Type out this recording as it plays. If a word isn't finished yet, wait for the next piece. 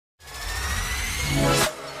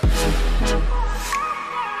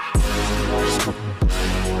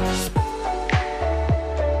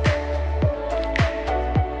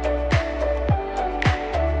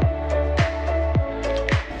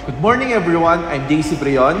Good morning everyone, I'm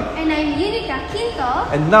Brion. And I'm Eunica, Quinto.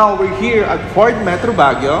 And now we're here at Ford Metro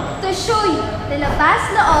Baguio to show you the Labas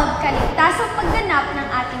Loob Kaligtasan Pagganap ng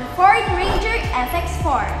ating Ford Ranger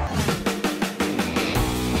FX4.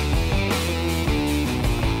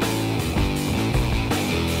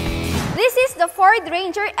 This is the Ford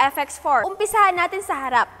Ranger FX4. Umpisahan natin sa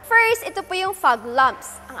harap. First, ito po yung fog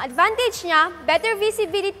lamps. Ang advantage niya, better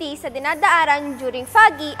visibility sa dinadaaran during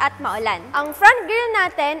foggy at maulan. Ang front grille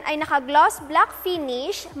natin ay naka-gloss black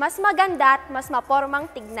finish, mas maganda at mas mapormang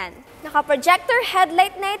tignan. Naka-projector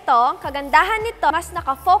headlight na ito, kagandahan nito, mas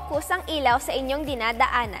naka-focus ang ilaw sa inyong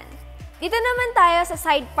dinadaanan. Dito naman tayo sa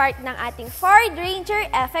side part ng ating Ford Ranger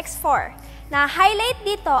FX4. Na-highlight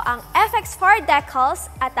dito ang FX4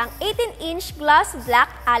 decals at ang 18-inch gloss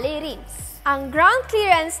black alloy rims. Ang ground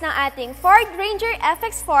clearance ng ating Ford Ranger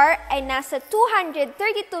FX4 ay nasa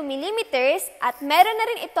 232mm at meron na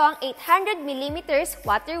rin ito ang 800mm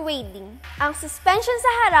water wading. Ang suspension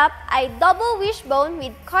sa harap ay double wishbone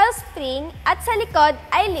with coil spring at sa likod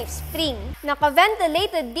ay leaf spring.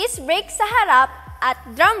 Naka-ventilated disc brake sa harap at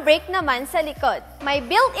drum brake naman sa likod. May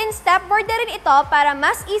built-in stepboard na rin ito para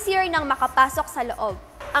mas easier nang makapasok sa loob.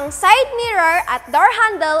 Ang side mirror at door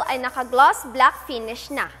handle ay naka-gloss black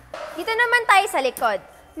finish na. Dito naman tayo sa likod.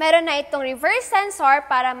 Meron na itong reverse sensor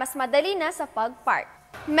para mas madali na sa pag-park.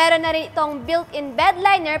 Meron na rin itong built-in bed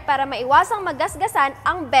liner para maiwasang magasgasan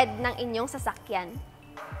ang bed ng inyong sasakyan.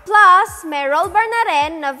 Plus, may roll bar na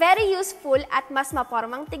rin na very useful at mas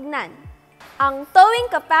mapormang tignan. Ang towing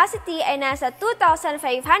capacity ay nasa 2,500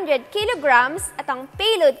 kilograms at ang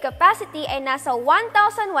payload capacity ay nasa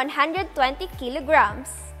 1,120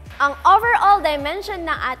 kilograms. Ang overall dimension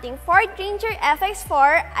ng ating Ford Ranger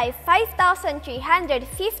FX4 ay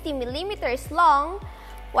 5,350mm long,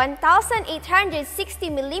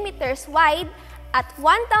 1,860mm wide, at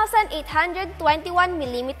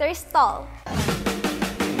 1,821mm tall.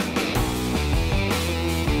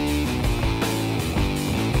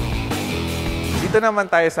 Dito naman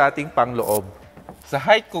tayo sa ating pangloob. Sa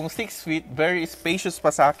height kong 6 feet, very spacious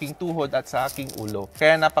pa sa aking tuhod at sa aking ulo.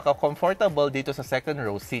 Kaya napaka-comfortable dito sa second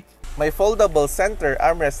row seat. May foldable center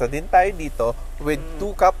armrest na din tayo dito with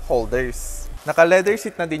 2 cup holders. Naka-leather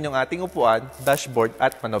seat na din yung ating upuan, dashboard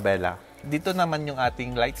at manobela. Dito naman yung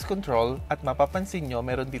ating lights control at mapapansin nyo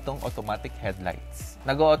meron ditong automatic headlights.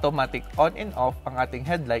 Nag-automatic on and off ang ating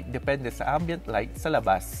headlight depende sa ambient light sa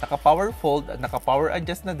labas. Naka-power fold at naka-power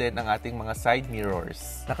adjust na din ang ating mga side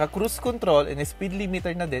mirrors. Naka-cruise control and speed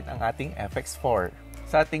limiter na din ang ating FX4.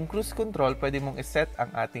 Sa ating cruise control, pwede mong iset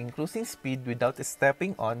ang ating cruising speed without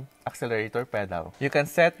stepping on accelerator pedal. You can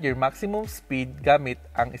set your maximum speed gamit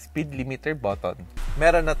ang speed limiter button.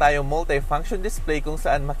 Meron na tayong multi-function display kung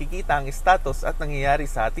saan makikita ang status at nangyayari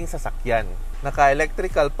sa ating sasakyan.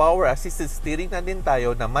 Naka-electrical power assisted steering na din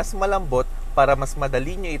tayo na mas malambot para mas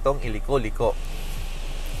madali nyo itong iliko-liko.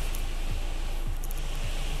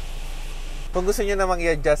 Kung gusto nyo namang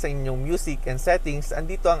i-adjust sa inyong music and settings,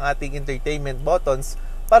 andito ang ating entertainment buttons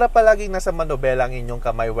para palaging nasa manobela ang inyong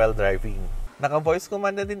kamay while driving. Naka-voice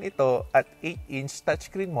command na din ito at 8-inch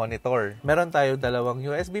touchscreen monitor. Meron tayo dalawang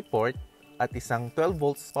USB port at isang 12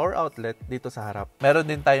 volts power outlet dito sa harap.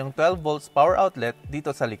 Meron din tayong 12 volts power outlet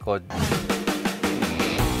dito sa likod.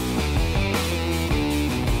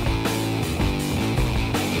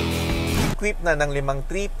 Equipped na ng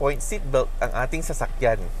 5 3-point seatbelt ang ating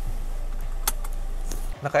sasakyan.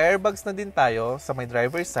 Naka-airbags na din tayo sa may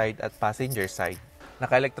driver side at passenger side.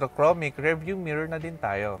 Naka-electrochromic rearview mirror na din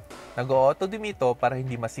tayo. Nag-auto dim ito para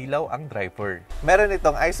hindi masilaw ang driver. Meron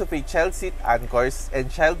itong ISOFIX child seat anchors and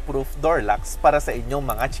child-proof door locks para sa inyong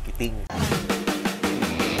mga chikiting.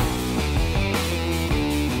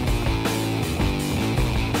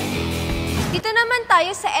 Dito naman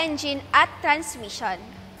tayo sa engine at transmission.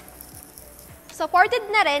 Supported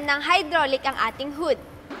na rin ng hydraulic ang ating hood.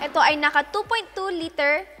 Ito ay naka 2.2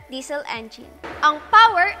 liter diesel engine. Ang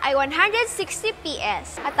power ay 160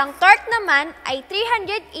 PS at ang torque naman ay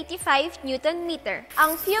 385 Nm.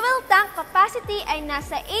 Ang fuel tank capacity ay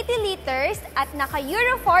nasa 80 liters at naka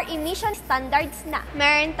Euro 4 emission standards na.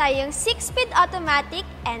 Meron tayong 6-speed automatic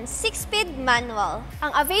and 6-speed manual.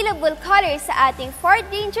 Ang available colors sa ating Ford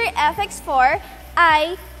Ranger FX4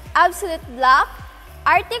 ay Absolute Black,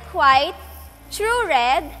 Arctic White, True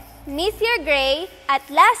Red, Meteor Gray, at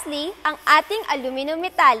lastly, ang ating aluminum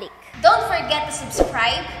metallic. Don't forget to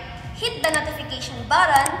subscribe, hit the notification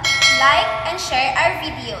button, like and share our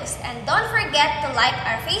videos, and don't forget to like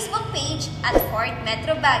our Facebook page at Ford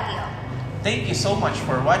Metro Baguio. Thank you so much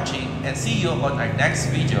for watching and see you on our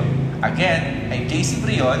next video. Again, I'm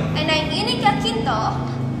Brion. And I'm Eunica Quinto.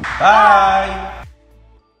 Bye!